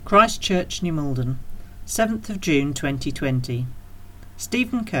Christ Church, New Malden, 7th of June 2020.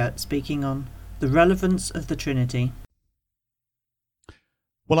 Stephen Kurt speaking on the relevance of the Trinity.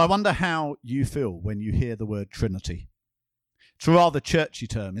 Well, I wonder how you feel when you hear the word Trinity. It's a rather churchy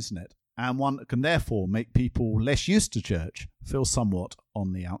term, isn't it? And one that can therefore make people less used to church feel somewhat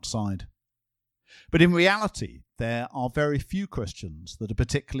on the outside. But in reality, there are very few Christians that are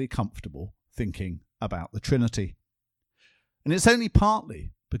particularly comfortable thinking about the Trinity. And it's only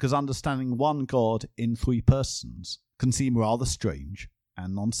partly because understanding one God in three persons can seem rather strange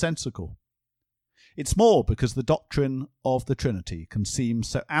and nonsensical. It's more because the doctrine of the Trinity can seem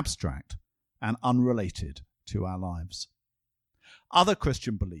so abstract and unrelated to our lives. Other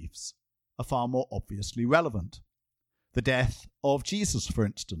Christian beliefs are far more obviously relevant. The death of Jesus, for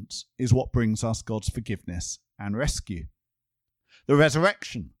instance, is what brings us God's forgiveness and rescue. The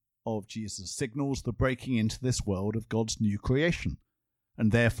resurrection of Jesus signals the breaking into this world of God's new creation,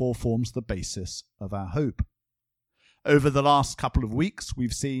 and therefore forms the basis of our hope. Over the last couple of weeks,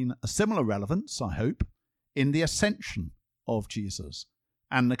 we've seen a similar relevance, I hope, in the ascension of Jesus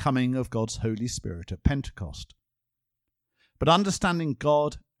and the coming of God's Holy Spirit at Pentecost. But understanding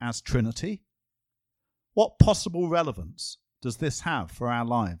God as Trinity, what possible relevance does this have for our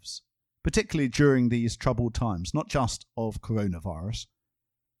lives, particularly during these troubled times, not just of coronavirus,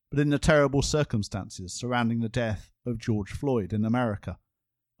 but in the terrible circumstances surrounding the death of George Floyd in America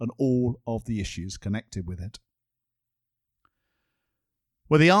and all of the issues connected with it?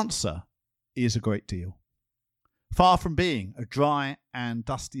 Well, the answer is a great deal. Far from being a dry and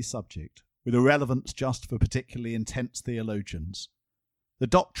dusty subject with a relevance just for particularly intense theologians, the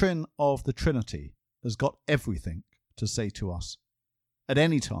doctrine of the Trinity has got everything to say to us at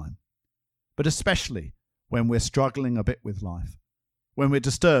any time, but especially when we're struggling a bit with life, when we're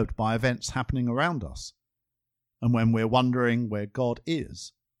disturbed by events happening around us, and when we're wondering where God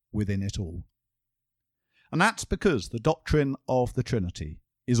is within it all. And that's because the doctrine of the Trinity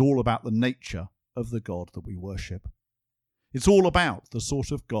is all about the nature of the God that we worship. It's all about the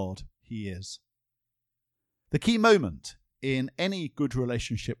sort of God he is. The key moment in any good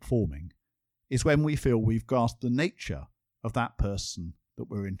relationship forming is when we feel we've grasped the nature of that person that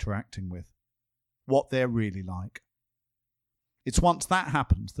we're interacting with, what they're really like. It's once that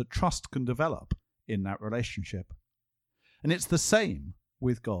happens that trust can develop in that relationship. And it's the same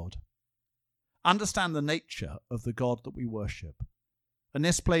with God. Understand the nature of the God that we worship, and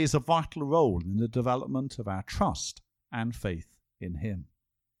this plays a vital role in the development of our trust and faith in him.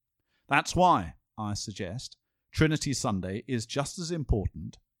 That's why I suggest Trinity Sunday is just as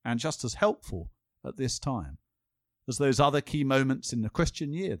important and just as helpful at this time as those other key moments in the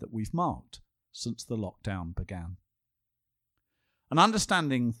Christian year that we've marked since the lockdown began. And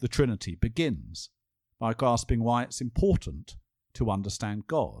understanding the Trinity begins by grasping why it's important to understand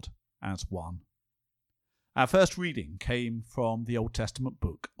God as one. Our first reading came from the Old Testament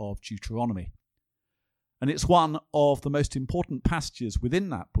book of Deuteronomy, and it's one of the most important passages within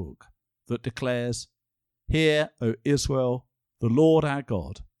that book that declares, "Hear, O Israel, the Lord our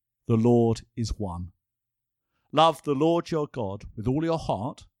God, the Lord is one. Love the Lord your God with all your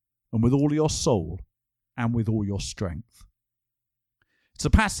heart and with all your soul and with all your strength." It's a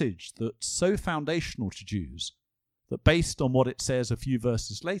passage that's so foundational to Jews that based on what it says a few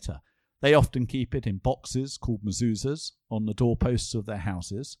verses later, they often keep it in boxes called mezuzahs on the doorposts of their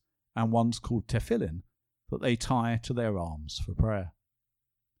houses and ones called tefillin that they tie to their arms for prayer.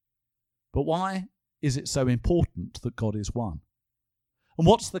 But why is it so important that God is one? And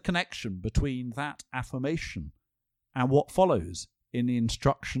what's the connection between that affirmation and what follows in the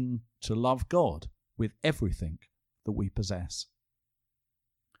instruction to love God with everything that we possess?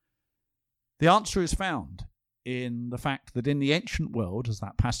 The answer is found in the fact that in the ancient world, as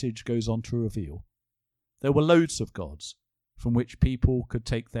that passage goes on to reveal, there were loads of gods from which people could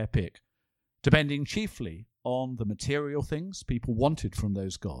take their pick, depending chiefly on the material things people wanted from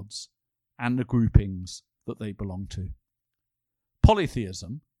those gods and the groupings that they belonged to.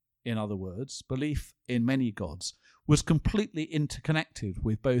 Polytheism, in other words, belief in many gods, was completely interconnected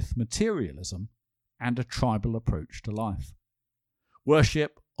with both materialism and a tribal approach to life.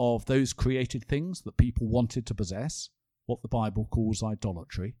 Worship of those created things that people wanted to possess, what the Bible calls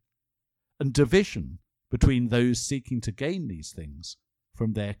idolatry, and division between those seeking to gain these things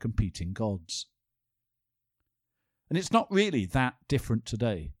from their competing gods. And it's not really that different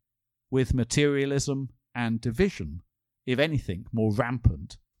today, with materialism and division, if anything, more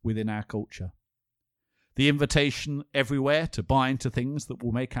rampant within our culture. The invitation everywhere to buy into things that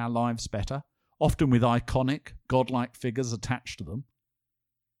will make our lives better, often with iconic, godlike figures attached to them,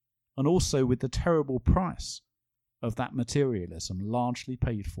 and also with the terrible price of that materialism largely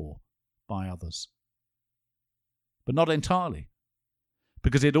paid for by others. But not entirely,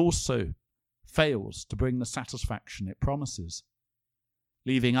 because it also fails to bring the satisfaction it promises,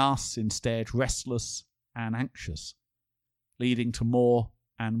 leaving us instead restless and anxious, leading to more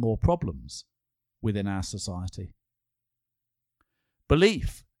and more problems within our society.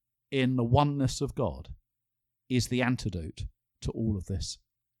 Belief in the oneness of God is the antidote to all of this.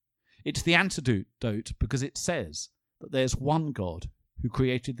 It's the antidote because it says that there's one God who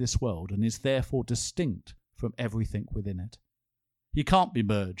created this world and is therefore distinct from everything within it. He can't be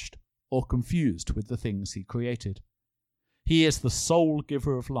merged or confused with the things he created. He is the sole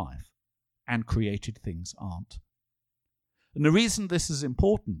giver of life, and created things aren't. And the reason this is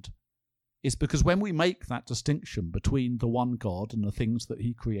important is because when we make that distinction between the one God and the things that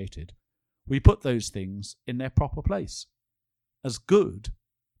he created, we put those things in their proper place as good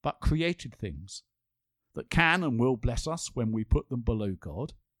but created things that can and will bless us when we put them below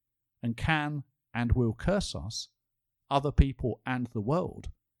God, and can and will curse us, other people and the world,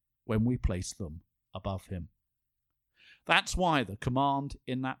 when we place them above him. That's why the command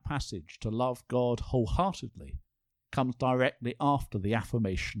in that passage to love God wholeheartedly comes directly after the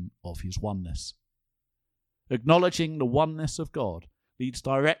affirmation of his oneness. Acknowledging the oneness of God leads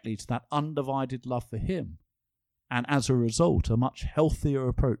directly to that undivided love for him, and as a result a much healthier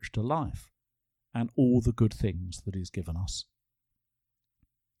approach to life and all the good things that he's given us.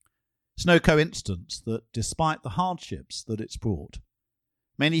 It's no coincidence that despite the hardships that it's brought,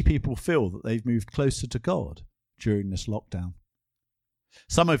 many people feel that they've moved closer to God during this lockdown.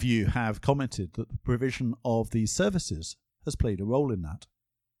 Some of you have commented that the provision of these services has played a role in that.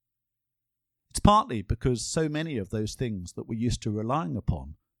 It's partly because so many of those things that we're used to relying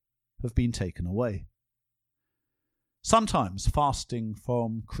upon have been taken away. Sometimes fasting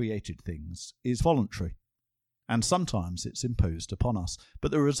from created things is voluntary, and sometimes it's imposed upon us,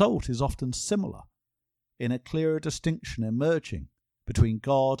 but the result is often similar, in a clearer distinction emerging between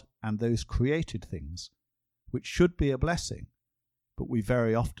God and those created things, which should be a blessing, but we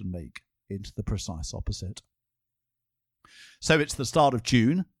very often make into the precise opposite. So it's the start of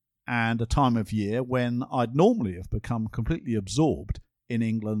June, and a time of year when I'd normally have become completely absorbed in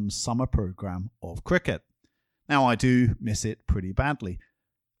England's summer programme of cricket. Now I do miss it pretty badly,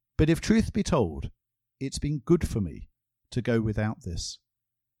 but if truth be told, it's been good for me to go without this,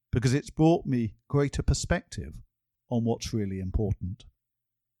 because it's brought me greater perspective on what's really important.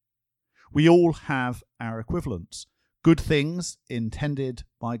 We all have our equivalents, good things intended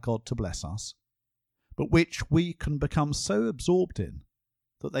by God to bless us, but which we can become so absorbed in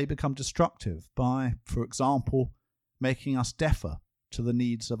that they become destructive by, for example, making us deafer to the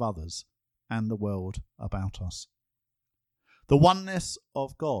needs of others and the world about us. The oneness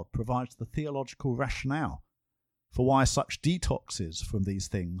of God provides the theological rationale for why such detoxes from these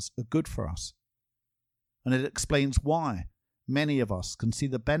things are good for us, and it explains why many of us can see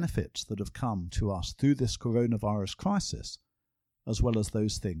the benefits that have come to us through this coronavirus crisis, as well as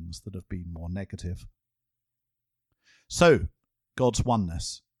those things that have been more negative. So, God's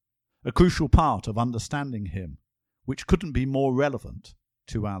oneness, a crucial part of understanding him, which couldn't be more relevant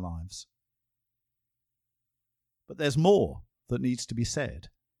to our lives. But there's more that needs to be said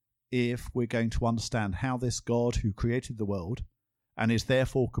if we're going to understand how this God who created the world, and is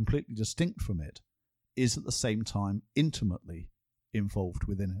therefore completely distinct from it, is at the same time intimately involved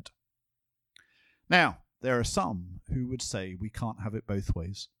within it. Now, there are some who would say we can't have it both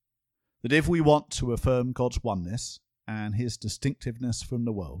ways, that if we want to affirm God's oneness and his distinctiveness from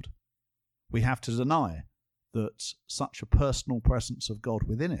the world, we have to deny that such a personal presence of God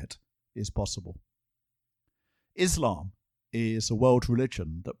within it is possible. Islam is a world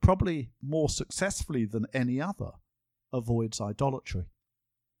religion that probably more successfully than any other avoids idolatry.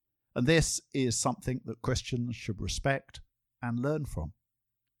 And this is something that Christians should respect and learn from.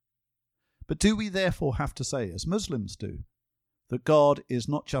 But do we therefore have to say, as Muslims do, that God is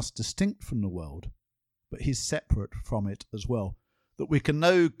not just distinct from the world, but he's separate from it as well? That we can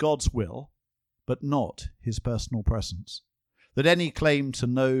know God's will, but not his personal presence? That any claim to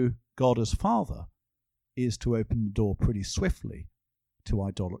know God as Father is to open the door pretty swiftly to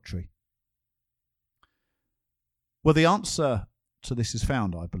idolatry? Well, the answer to this is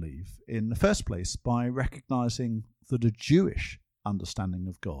found, I believe, in the first place by recognising that a Jewish understanding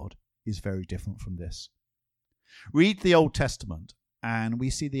of God is very different from this. Read the Old Testament and we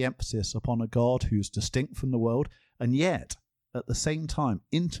see the emphasis upon a God who's distinct from the world and yet at the same time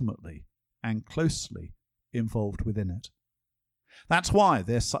intimately and closely involved within it. That's why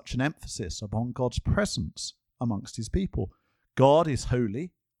there's such an emphasis upon God's presence amongst his people. God is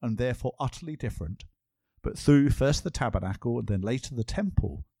holy and therefore utterly different, But through first the tabernacle and then later the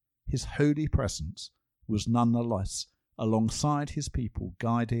temple, his holy presence was nonetheless alongside his people,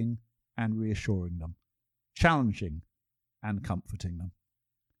 guiding and reassuring them, challenging and comforting them.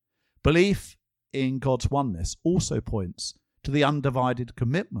 Belief in God's oneness also points to the undivided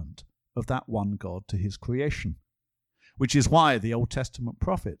commitment of that one God to his creation, which is why the Old Testament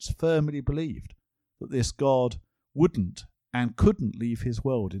prophets firmly believed that this God wouldn't and couldn't leave his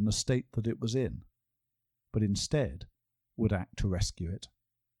world in the state that it was in, but instead would act to rescue it.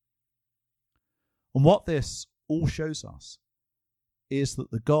 And what this all shows us is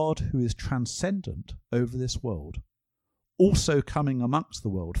that the God who is transcendent over this world, also coming amongst the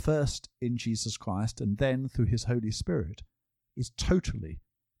world, first in Jesus Christ and then through his Holy Spirit, is totally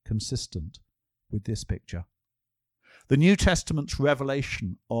consistent with this picture. The New Testament's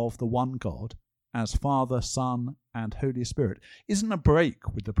revelation of the one God as Father, Son, and Holy Spirit isn't a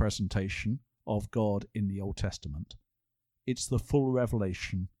break with the presentation of God in the Old Testament. It's the full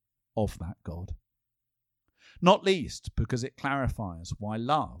revelation of that God. Not least because it clarifies why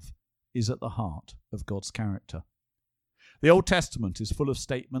love is at the heart of God's character. The Old Testament is full of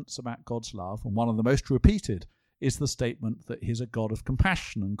statements about God's love, and one of the most repeated is the statement that he is a God of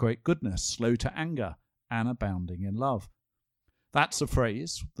compassion and great goodness, slow to anger, and abounding in love. That's a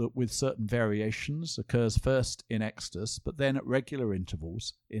phrase that, with certain variations, occurs first in Exodus, but then at regular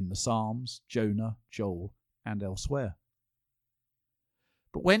intervals in the Psalms, Jonah, Joel, and elsewhere.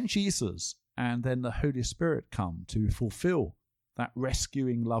 But when Jesus and then the Holy Spirit come to fulfill that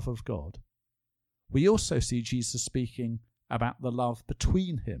rescuing love of God, we also see Jesus speaking about the love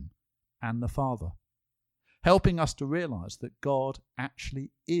between him and the Father, helping us to realize that God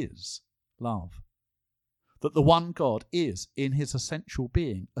actually is love. That the one God is, in his essential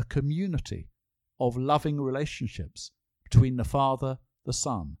being, a community of loving relationships between the Father, the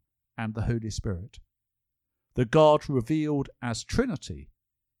Son, and the Holy Spirit. The God revealed as Trinity,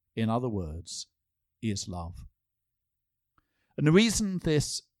 in other words, is love. And the reason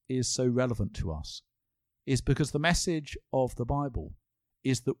this is so relevant to us is because the message of the Bible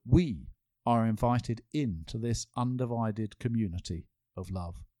is that we are invited into this undivided community of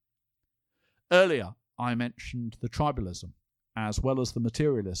love. Earlier, I mentioned the tribalism, as well as the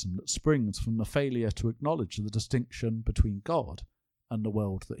materialism that springs from the failure to acknowledge the distinction between God and the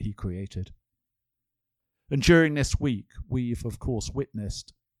world that he created. And during this week, we've of course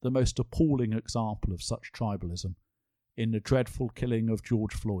witnessed the most appalling example of such tribalism in the dreadful killing of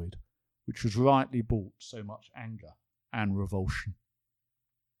George Floyd, which has rightly brought so much anger and revulsion.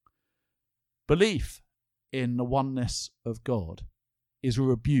 Belief in the oneness of God is a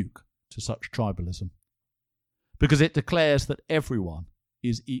rebuke to such tribalism, because it declares that everyone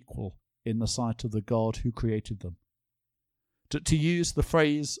is equal in the sight of the God who created them. To use the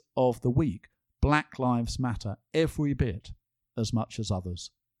phrase of the week, Black lives matter every bit as much as others.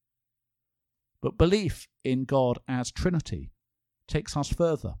 But belief in God as Trinity takes us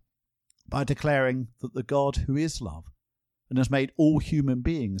further by declaring that the God who is love and has made all human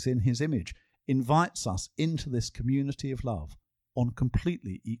beings in his image invites us into this community of love on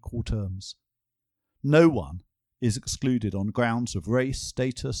completely equal terms. No one is excluded on grounds of race,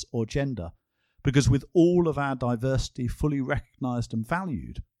 status, or gender, because with all of our diversity fully recognised and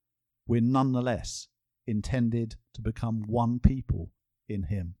valued, we're nonetheless intended to become one people in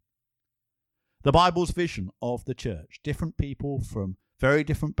him. The Bible's vision of the church, different people from very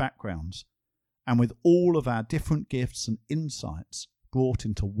different backgrounds, and with all of our different gifts and insights brought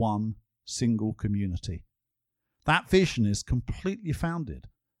into one single community. That vision is completely founded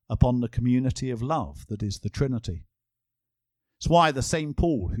upon the community of love that is the Trinity. It's why the same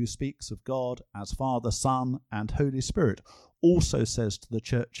Paul, who speaks of God as Father, Son, and Holy Spirit, also says to the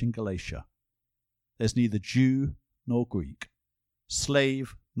church in Galatia, "There's neither Jew nor Greek,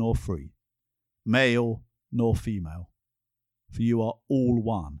 slave nor free, male nor female, for you are all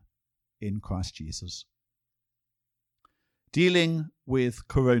one in Christ Jesus." Dealing with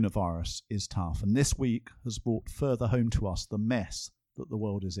coronavirus is tough, and this week has brought further home to us the mess that the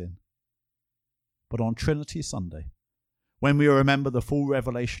world is in. But on Trinity Sunday, when we remember the full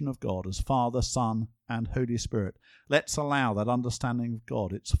revelation of God as Father, Son, and Holy Spirit, let's allow that understanding of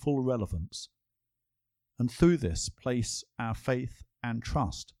God its full relevance, and through this place our faith and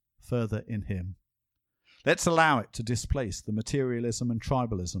trust further in him. Let's allow it to displace the materialism and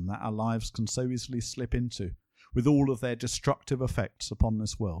tribalism that our lives can so easily slip into, with all of their destructive effects upon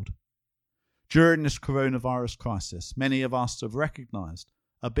this world. During this coronavirus crisis, many of us have recognised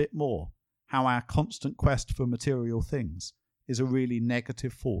a bit more how our constant quest for material things is a really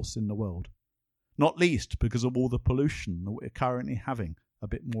negative force in the world, not least because of all the pollution that we're currently having a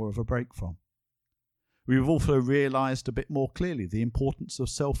bit more of a break from. We've also realised a bit more clearly the importance of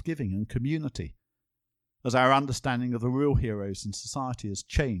self-giving and community, as our understanding of the real heroes in society has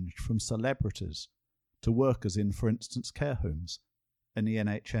changed from celebrities to workers in, for instance, care homes and the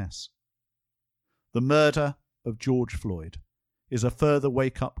NHS. The murder of George Floyd is a further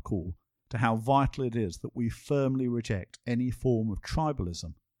wake-up call to how vital it is that we firmly reject any form of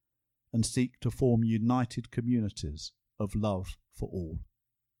tribalism and seek to form united communities of love for all.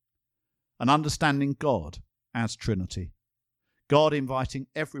 And understanding God as Trinity, God inviting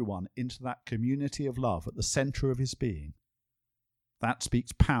everyone into that community of love at the centre of his being, that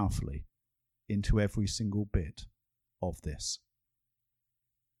speaks powerfully into every single bit of this.